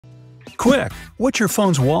Quick, what's your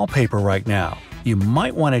phone's wallpaper right now? You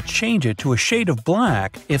might want to change it to a shade of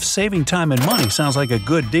black if saving time and money sounds like a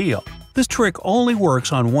good deal. This trick only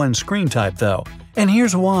works on one screen type though, and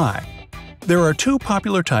here's why. There are two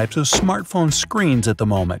popular types of smartphone screens at the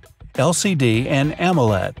moment, LCD and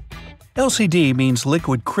AMOLED. LCD means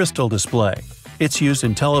liquid crystal display. It's used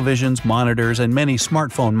in televisions, monitors, and many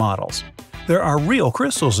smartphone models. There are real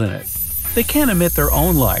crystals in it. They can emit their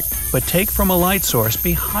own light, but take from a light source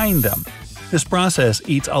behind them. This process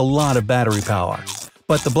eats a lot of battery power.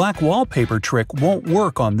 But the black wallpaper trick won't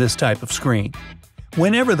work on this type of screen.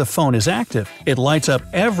 Whenever the phone is active, it lights up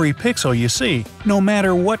every pixel you see, no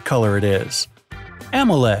matter what color it is.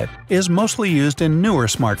 AMOLED is mostly used in newer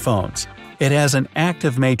smartphones. It has an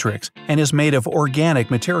active matrix and is made of organic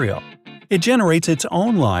material. It generates its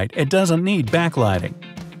own light and doesn't need backlighting.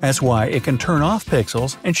 That's why it can turn off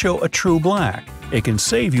pixels and show a true black. It can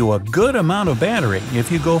save you a good amount of battery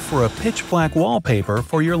if you go for a pitch black wallpaper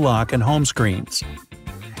for your lock and home screens.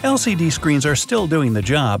 LCD screens are still doing the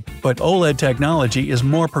job, but OLED technology is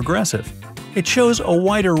more progressive. It shows a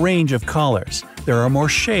wider range of colors. There are more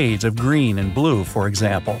shades of green and blue, for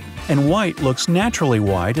example, and white looks naturally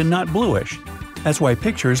white and not bluish. That's why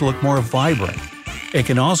pictures look more vibrant. It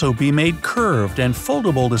can also be made curved, and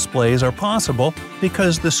foldable displays are possible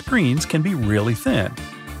because the screens can be really thin.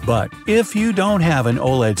 But if you don't have an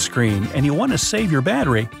OLED screen and you want to save your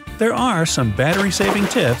battery, there are some battery-saving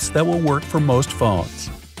tips that will work for most phones.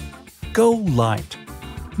 Go lite.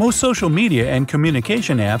 Most social media and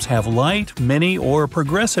communication apps have lite, mini, or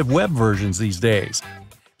progressive web versions these days.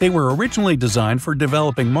 They were originally designed for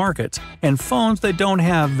developing markets and phones that don't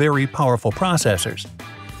have very powerful processors.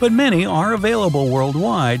 But many are available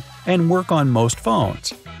worldwide and work on most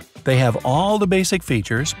phones. They have all the basic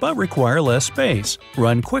features but require less space,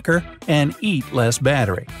 run quicker, and eat less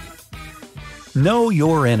battery. Know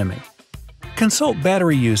your enemy. Consult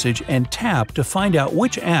battery usage and tap to find out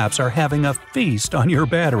which apps are having a feast on your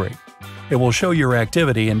battery. It will show your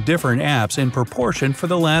activity in different apps in proportion for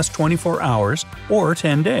the last 24 hours or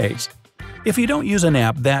 10 days. If you don't use an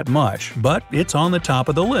app that much, but it's on the top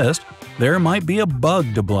of the list, there might be a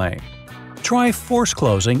bug to blame. Try force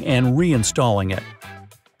closing and reinstalling it.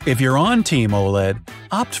 If you're on Team OLED,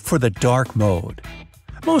 opt for the dark mode.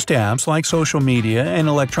 Most apps like social media and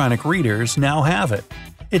electronic readers now have it.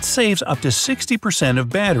 It saves up to 60% of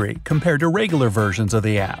battery compared to regular versions of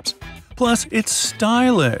the apps. Plus, it's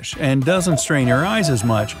stylish and doesn't strain your eyes as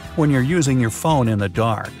much when you're using your phone in the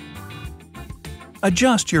dark.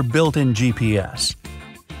 Adjust your built-in GPS.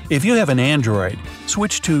 If you have an Android,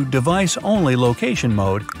 switch to Device-Only Location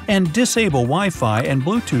Mode and disable Wi-Fi and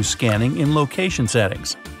Bluetooth scanning in location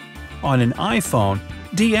settings. On an iPhone,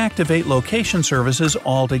 deactivate location services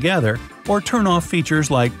altogether or turn off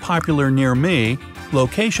features like Popular Near Me,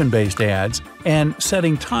 location-based ads, and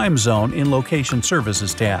Setting Time Zone in Location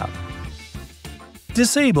Services tab.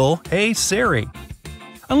 Disable Hey Siri.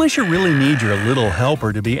 Unless you really need your little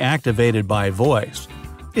helper to be activated by voice.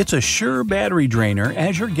 It's a sure battery drainer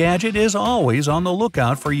as your gadget is always on the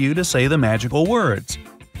lookout for you to say the magical words.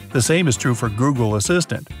 The same is true for Google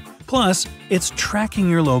Assistant. Plus, it's tracking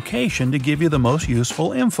your location to give you the most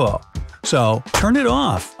useful info. So, turn it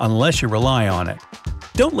off unless you rely on it.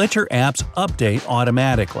 Don't let your apps update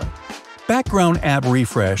automatically. Background App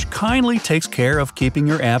Refresh kindly takes care of keeping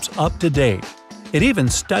your apps up to date. It even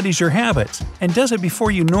studies your habits and does it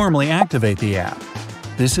before you normally activate the app.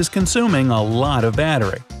 This is consuming a lot of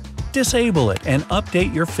battery. Disable it and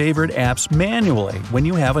update your favorite apps manually when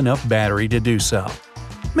you have enough battery to do so.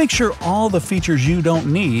 Make sure all the features you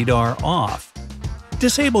don't need are off.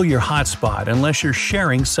 Disable your hotspot unless you're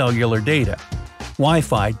sharing cellular data.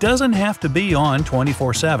 Wi-Fi doesn't have to be on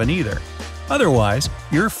 24/7 either. Otherwise,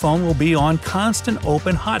 your phone will be on constant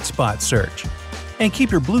open hotspot search. And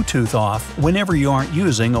keep your Bluetooth off whenever you aren't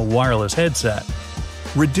using a wireless headset.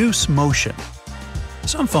 Reduce motion.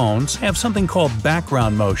 Some phones have something called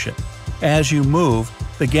background motion. As you move,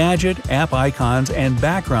 the gadget, app icons, and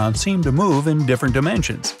background seem to move in different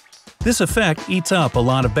dimensions. This effect eats up a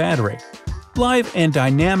lot of battery. Live and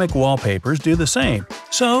dynamic wallpapers do the same,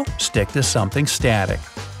 so stick to something static.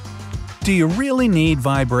 Do you really need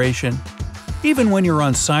vibration? Even when you're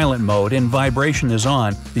on silent mode and vibration is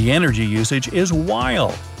on, the energy usage is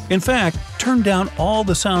wild. In fact, turn down all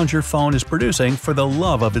the sounds your phone is producing for the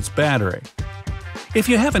love of its battery. If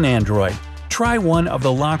you have an Android, try one of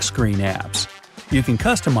the lock screen apps. You can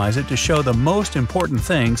customize it to show the most important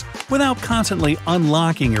things without constantly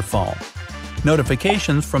unlocking your phone.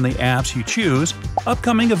 Notifications from the apps you choose,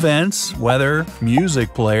 upcoming events, weather,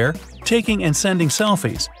 music player, taking and sending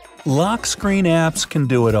selfies, Lock screen apps can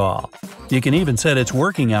do it all. You can even set its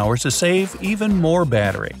working hours to save even more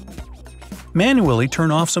battery. Manually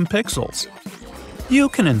turn off some pixels. You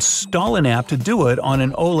can install an app to do it on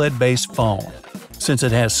an OLED-based phone. Since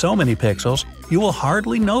it has so many pixels, you will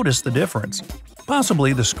hardly notice the difference.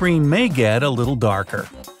 Possibly the screen may get a little darker.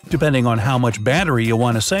 Depending on how much battery you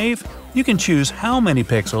want to save, you can choose how many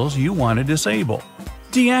pixels you want to disable.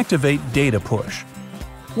 Deactivate data push.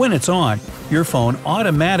 When it's on, your phone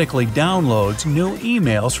automatically downloads new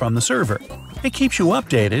emails from the server. It keeps you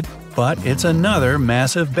updated, but it's another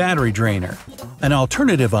massive battery drainer. An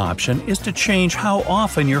alternative option is to change how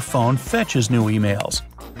often your phone fetches new emails.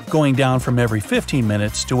 Going down from every 15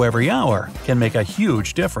 minutes to every hour can make a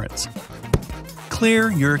huge difference.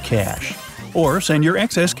 Clear your cache. Or send your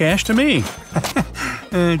excess cache to me.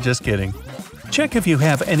 Just kidding. Check if you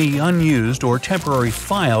have any unused or temporary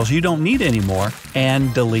files you don't need anymore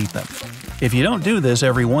and delete them. If you don't do this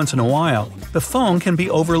every once in a while, the phone can be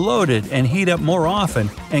overloaded and heat up more often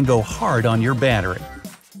and go hard on your battery.